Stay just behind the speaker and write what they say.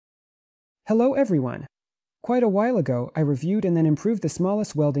Hello everyone! Quite a while ago, I reviewed and then improved the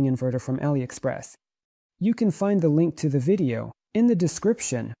smallest welding inverter from AliExpress. You can find the link to the video in the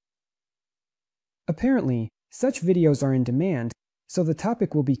description. Apparently, such videos are in demand, so the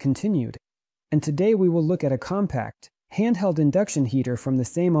topic will be continued. And today we will look at a compact, handheld induction heater from the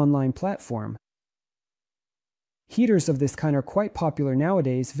same online platform. Heaters of this kind are quite popular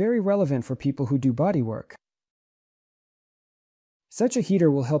nowadays, very relevant for people who do bodywork. Such a heater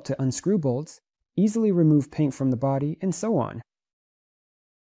will help to unscrew bolts, easily remove paint from the body, and so on.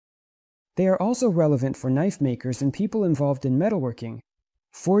 They are also relevant for knife makers and people involved in metalworking,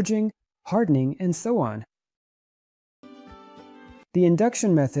 forging, hardening, and so on. The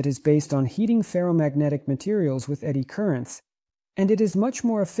induction method is based on heating ferromagnetic materials with eddy currents, and it is much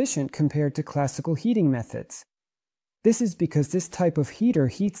more efficient compared to classical heating methods. This is because this type of heater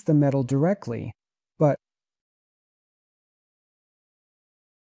heats the metal directly, but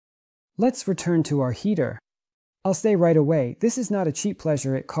let's return to our heater. I'll say right away, this is not a cheap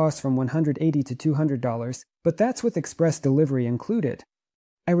pleasure. It costs from $180 to $200, but that's with express delivery included.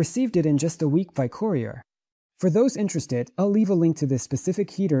 I received it in just a week by courier. For those interested, I'll leave a link to this specific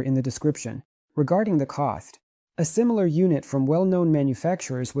heater in the description. Regarding the cost, a similar unit from well-known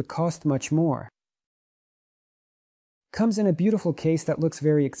manufacturers would cost much more. Comes in a beautiful case that looks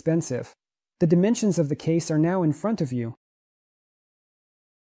very expensive. The dimensions of the case are now in front of you.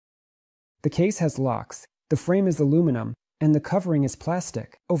 The case has locks, the frame is aluminum, and the covering is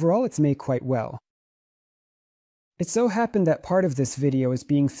plastic. Overall, it's made quite well. It so happened that part of this video is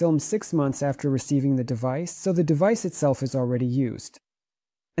being filmed 6 months after receiving the device, so the device itself is already used.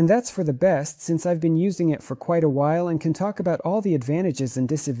 And that's for the best, since I've been using it for quite a while and can talk about all the advantages and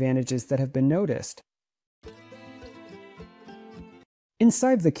disadvantages that have been noticed.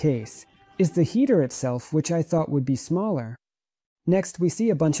 Inside the case is the heater itself, which I thought would be smaller. Next, we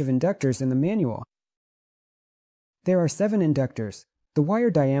see a bunch of inductors in the manual. There are 7 inductors. The wire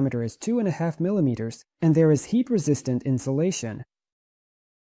diameter is 2.5 millimeters, and there is heat-resistant insulation.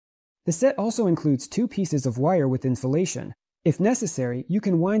 The set also includes 2 pieces of wire with insulation. If necessary, you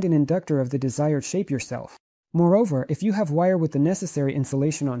can wind an inductor of the desired shape yourself. Moreover, if you have wire with the necessary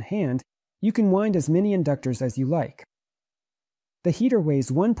insulation on hand, you can wind as many inductors as you like. The heater weighs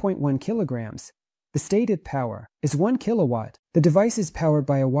 1.1 kilograms. The stated power is 1 kilowatt. The device is powered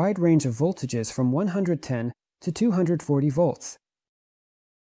by a wide range of voltages from 110 to 240 volts.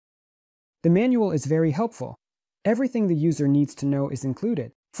 The manual is very helpful. Everything the user needs to know is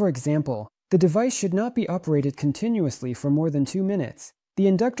included. For example, the device should not be operated continuously for more than 2 minutes. The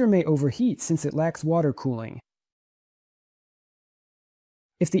inductor may overheat since it lacks water cooling.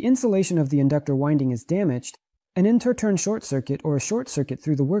 If the insulation of the inductor winding is damaged, an interturn short circuit or a short circuit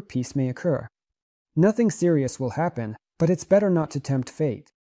through the workpiece may occur. Nothing serious will happen, but it's better not to tempt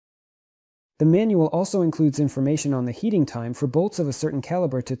fate. The manual also includes information on the heating time for bolts of a certain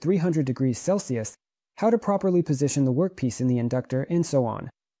caliber to 300 degrees Celsius, how to properly position the workpiece in the inductor, and so on.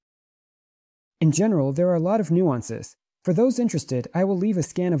 In general, there are a lot of nuances. For those interested, I will leave a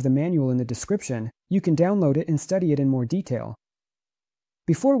scan of the manual in the description. You can download it and study it in more detail.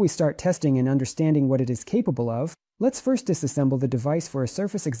 Before we start testing and understanding what it is capable of, let's first disassemble the device for a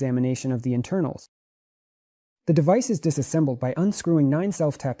surface examination of the internals. The device is disassembled by unscrewing 9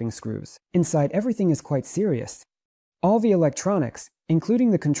 self-tapping screws. Inside, everything is quite serious. All the electronics, including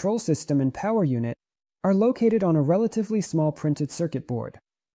the control system and power unit, are located on a relatively small printed circuit board.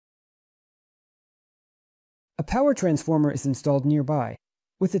 A power transformer is installed nearby,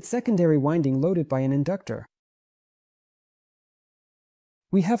 with its secondary winding loaded by an inductor.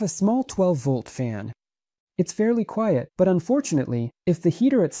 We have a small 12-volt fan. It's fairly quiet, but unfortunately, if the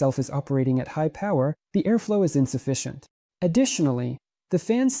heater itself is operating at high power, the airflow is insufficient. Additionally, the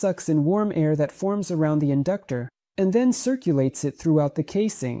fan sucks in warm air that forms around the inductor and then circulates it throughout the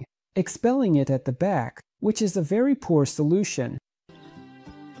casing, expelling it at the back, which is a very poor solution.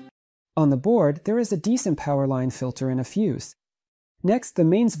 On the board, there is a decent power line filter and a fuse. Next, the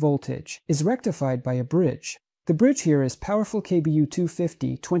mains voltage is rectified by a bridge. The bridge here is powerful KBU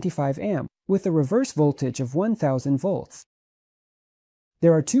 250 25 amp with a reverse voltage of 1000 volts.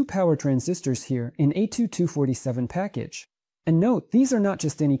 There are 2 power transistors here in A2247 package. And note, these are not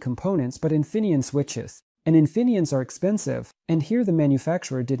just any components but Infineon switches. And Infineons are expensive, and here the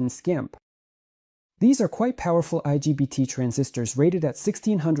manufacturer didn't skimp. These are quite powerful IGBT transistors rated at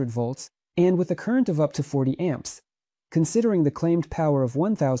 1600 volts and with a current of up to 40 amps. Considering the claimed power of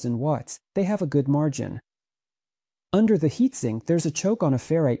 1000 watts, they have a good margin. Under the heatsink, there's a choke on a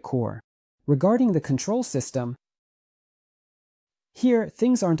ferrite core. Regarding the control system, here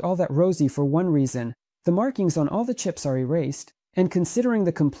things aren't all that rosy for one reason. The markings on all the chips are erased, and considering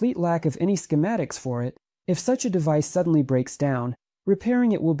the complete lack of any schematics for it, if such a device suddenly breaks down,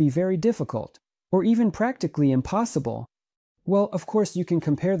 repairing it will be very difficult, or even practically impossible. Well, of course you can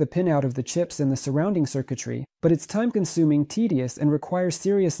compare the pinout of the chips and the surrounding circuitry, but it's time-consuming, tedious, and requires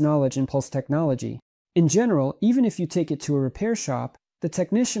serious knowledge in pulse technology. In general, even if you take it to a repair shop, the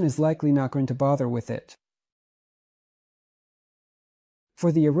technician is likely not going to bother with it.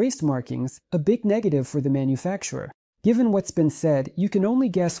 For the erased markings, a big negative for the manufacturer. Given what's been said, you can only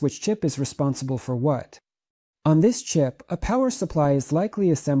guess which chip is responsible for what. On this chip, a power supply is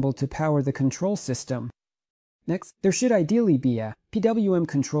likely assembled to power the control system. Next, there should ideally be a PWM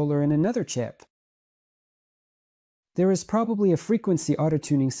controller in another chip. There is probably a frequency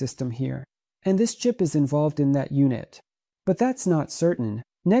auto-tuning system here, and this chip is involved in that unit. But that's not certain.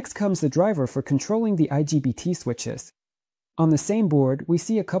 Next comes the driver for controlling the IGBT switches. On the same board, we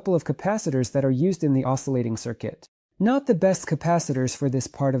see a couple of capacitors that are used in the oscillating circuit. Not the best capacitors for this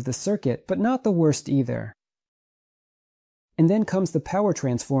part of the circuit, but not the worst either. And then comes the power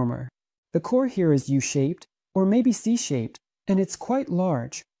transformer. The core here is U-shaped, or maybe C-shaped, and it's quite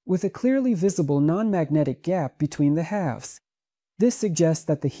large, with a clearly visible non-magnetic gap between the halves. This suggests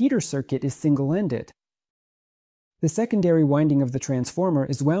that the heater circuit is single-ended. The secondary winding of the transformer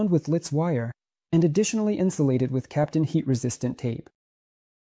is wound with Litz wire, and additionally insulated with Kapton heat-resistant tape.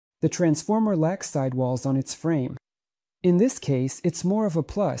 The transformer lacks sidewalls on its frame. In this case, it's more of a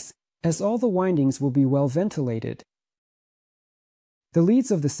plus, as all the windings will be well ventilated. The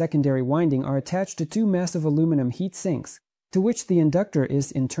leads of the secondary winding are attached to two massive aluminum heat sinks, to which the inductor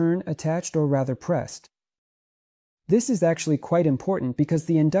is in turn attached or rather pressed. This is actually quite important because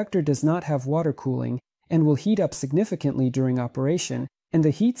the inductor does not have water cooling and will heat up significantly during operation, and the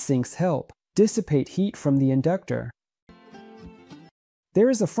heat sinks help dissipate heat from the inductor. There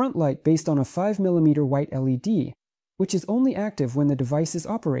is a front light based on a 5mm white LED, which is only active when the device is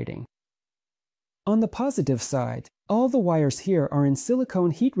operating. On the positive side, all the wires here are in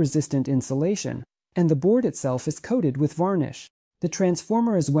silicone heat-resistant insulation, and the board itself is coated with varnish. The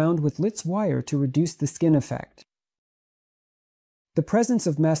transformer is wound with Litz wire to reduce the skin effect. The presence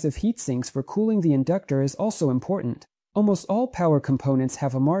of massive heat sinks for cooling the inductor is also important. Almost all power components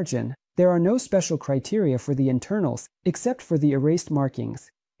have a margin. There are no special criteria for the internals, except for the erased markings.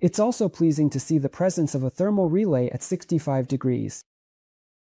 It's also pleasing to see the presence of a thermal relay at 65 degrees.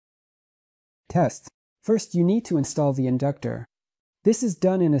 Tests. First, you need to install the inductor. This is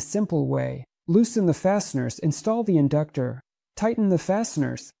done in a simple way. Loosen the fasteners, install the inductor, tighten the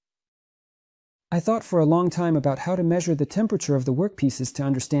fasteners. I thought for a long time about how to measure the temperature of the workpieces to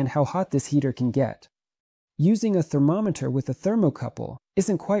understand how hot this heater can get. Using a thermometer with a thermocouple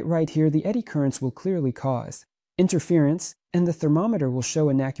isn't quite right here. The eddy currents will clearly cause interference, and the thermometer will show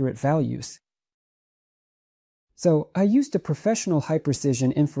inaccurate values. So I used a professional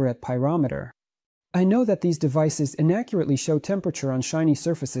high-precision infrared pyrometer. I know that these devices inaccurately show temperature on shiny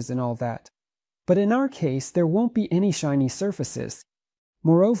surfaces and all that. But in our case, there won't be any shiny surfaces.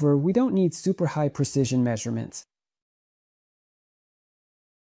 Moreover, we don't need super high precision measurements.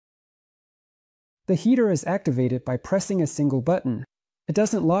 The heater is activated by pressing a single button. It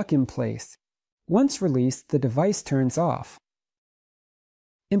doesn't lock in place. Once released, the device turns off.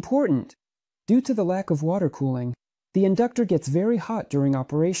 Important! Due to the lack of water cooling, the inductor gets very hot during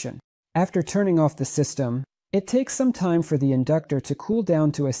operation. After turning off the system, it takes some time for the inductor to cool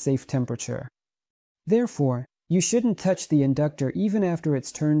down to a safe temperature. Therefore, you shouldn't touch the inductor even after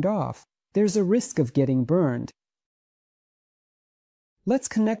it's turned off. There's a risk of getting burned. Let's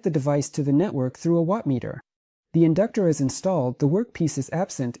connect the device to the network through a wattmeter. The inductor is installed, the workpiece is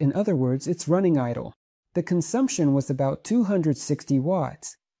absent, in other words, it's running idle. The consumption was about 260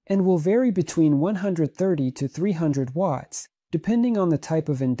 watts, and will vary between 130 to 300 watts, depending on the type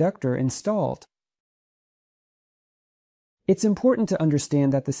of inductor installed. It's important to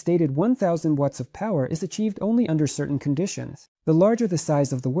understand that the stated 1000 watts of power is achieved only under certain conditions. The larger the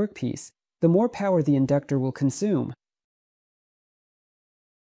size of the workpiece, the more power the inductor will consume.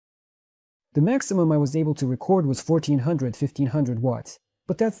 The maximum I was able to record was 1500 watts,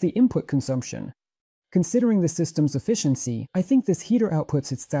 but that's the input consumption. Considering the system's efficiency, I think this heater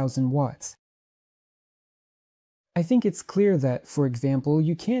outputs its 1000 watts. I think it's clear that, for example,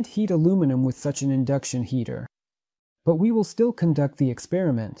 you can't heat aluminum with such an induction heater. But we will still conduct the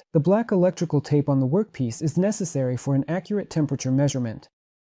experiment. The black electrical tape on the workpiece is necessary for an accurate temperature measurement.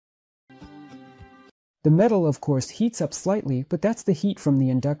 The metal, of course, heats up slightly, but that's the heat from the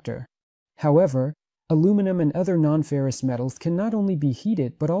inductor. However, aluminum and other non-ferrous metals can not only be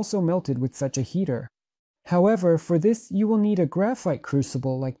heated but also melted with such a heater. However, for this you will need a graphite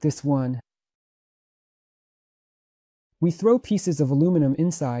crucible like this one. We throw pieces of aluminum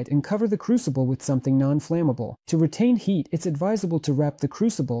inside and cover the crucible with something non-flammable. To retain heat, it's advisable to wrap the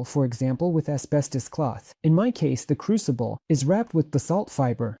crucible, for example, with asbestos cloth. In my case, the crucible is wrapped with basalt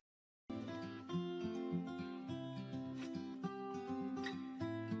fiber.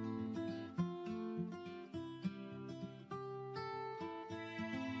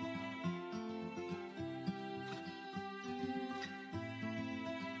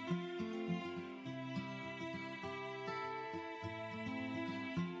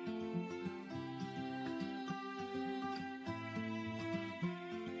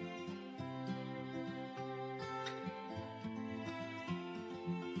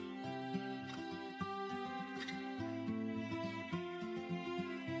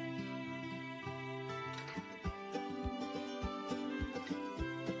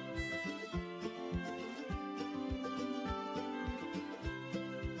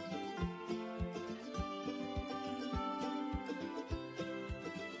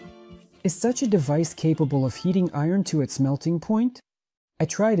 Is such a device capable of heating iron to its melting point? I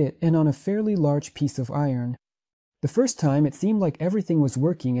tried it, and on a fairly large piece of iron. The first time it seemed like everything was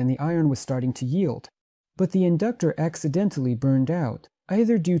working and the iron was starting to yield. But the inductor accidentally burned out,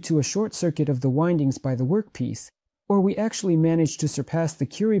 either due to a short circuit of the windings by the workpiece, or we actually managed to surpass the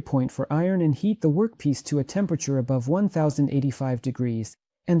Curie point for iron and heat the workpiece to a temperature above 1085 degrees,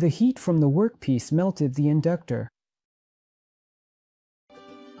 and the heat from the workpiece melted the inductor.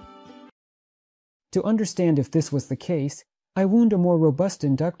 To understand if this was the case, I wound a more robust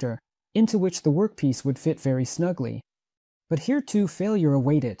inductor, into which the workpiece would fit very snugly. But here too failure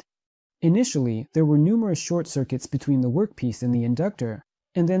awaited. Initially, there were numerous short circuits between the workpiece and the inductor,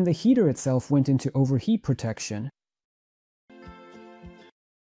 and then the heater itself went into overheat protection.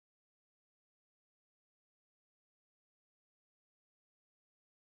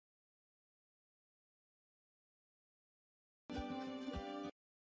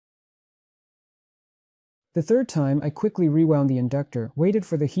 The third time, I quickly rewound the inductor, waited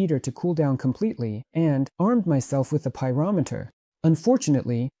for the heater to cool down completely, and armed myself with a pyrometer.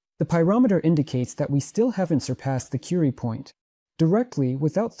 Unfortunately, the pyrometer indicates that we still haven't surpassed the Curie point. Directly,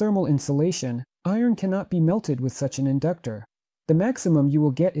 without thermal insulation, iron cannot be melted with such an inductor. The maximum you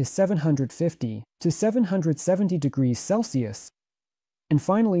will get is 750 to 770 degrees Celsius. And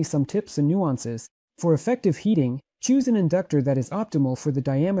finally, some tips and nuances. For effective heating, choose an inductor that is optimal for the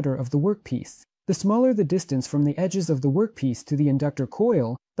diameter of the workpiece. The smaller the distance from the edges of the workpiece to the inductor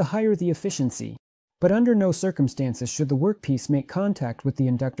coil, the higher the efficiency. But under no circumstances should the workpiece make contact with the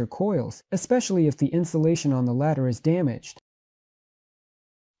inductor coils, especially if the insulation on the latter is damaged.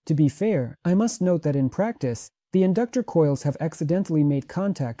 To be fair, I must note that in practice, the inductor coils have accidentally made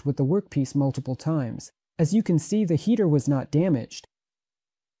contact with the workpiece multiple times. As you can see, the heater was not damaged.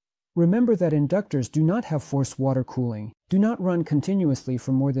 Remember that inductors do not have forced water cooling. Do not run continuously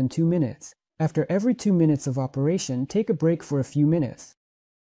for more than 2 minutes. After every 2 minutes of operation, take a break for a few minutes.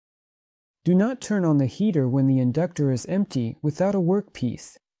 Do not turn on the heater when the inductor is empty without a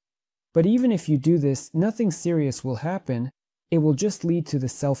workpiece. But even if you do this, nothing serious will happen. It will just lead to the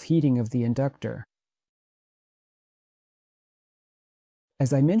self-heating of the inductor.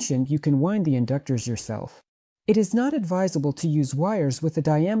 As I mentioned, you can wind the inductors yourself. It is not advisable to use wires with a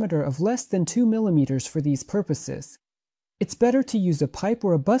diameter of less than 2 millimeters for these purposes. It's better to use a pipe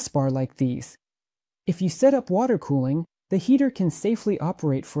or a bus bar like these. If you set up water cooling, the heater can safely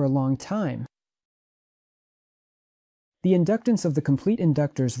operate for a long time. The inductance of the complete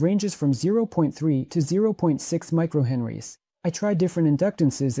inductors ranges from 0.3 to 0.6 microhenries. I tried different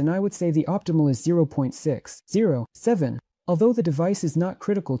inductances and I would say the optimal is 0.607, although the device is not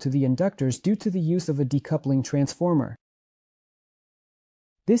critical to the inductors due to the use of a decoupling transformer.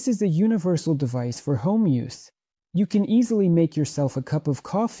 This is a universal device for home use. You can easily make yourself a cup of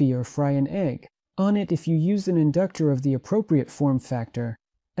coffee or fry an egg on it if you use an inductor of the appropriate form factor,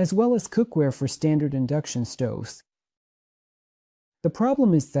 as well as cookware for standard induction stoves. The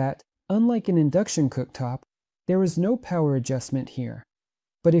problem is that, unlike an induction cooktop, there is no power adjustment here.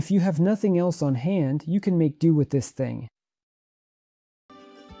 But if you have nothing else on hand, you can make do with this thing.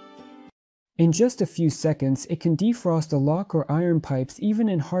 In just a few seconds, it can defrost a lock or iron pipes even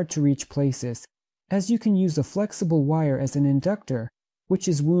in hard-to-reach places, as you can use a flexible wire as an inductor, which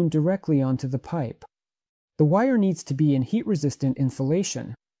is wound directly onto the pipe. The wire needs to be in heat-resistant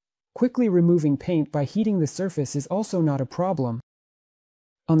insulation. Quickly removing paint by heating the surface is also not a problem.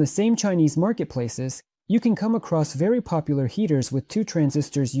 On the same Chinese marketplaces, you can come across very popular heaters with 2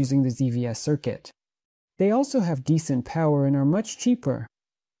 transistors using the ZVS circuit. They also have decent power and are much cheaper.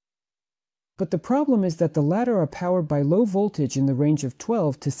 But the problem is that the latter are powered by low voltage in the range of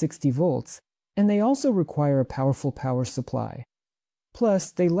 12 to 60 volts, and they also require a powerful power supply.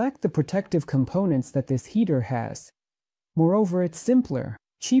 Plus, they lack the protective components that this heater has. Moreover, it's simpler,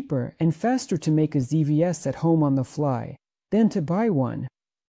 cheaper, and faster to make a ZVS at home on the fly than to buy one.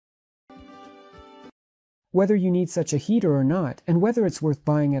 Whether you need such a heater or not, and whether it's worth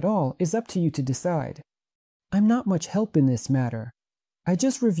buying at all, is up to you to decide. I'm not much help in this matter. I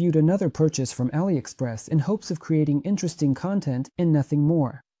just reviewed another purchase from AliExpress in hopes of creating interesting content and nothing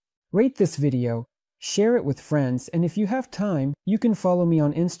more. Rate this video, share it with friends, and if you have time, you can follow me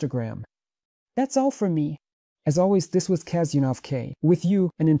on Instagram. That's all from me. As always, this was Kazyunov K, with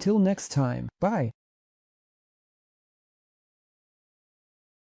you, and until next time, bye.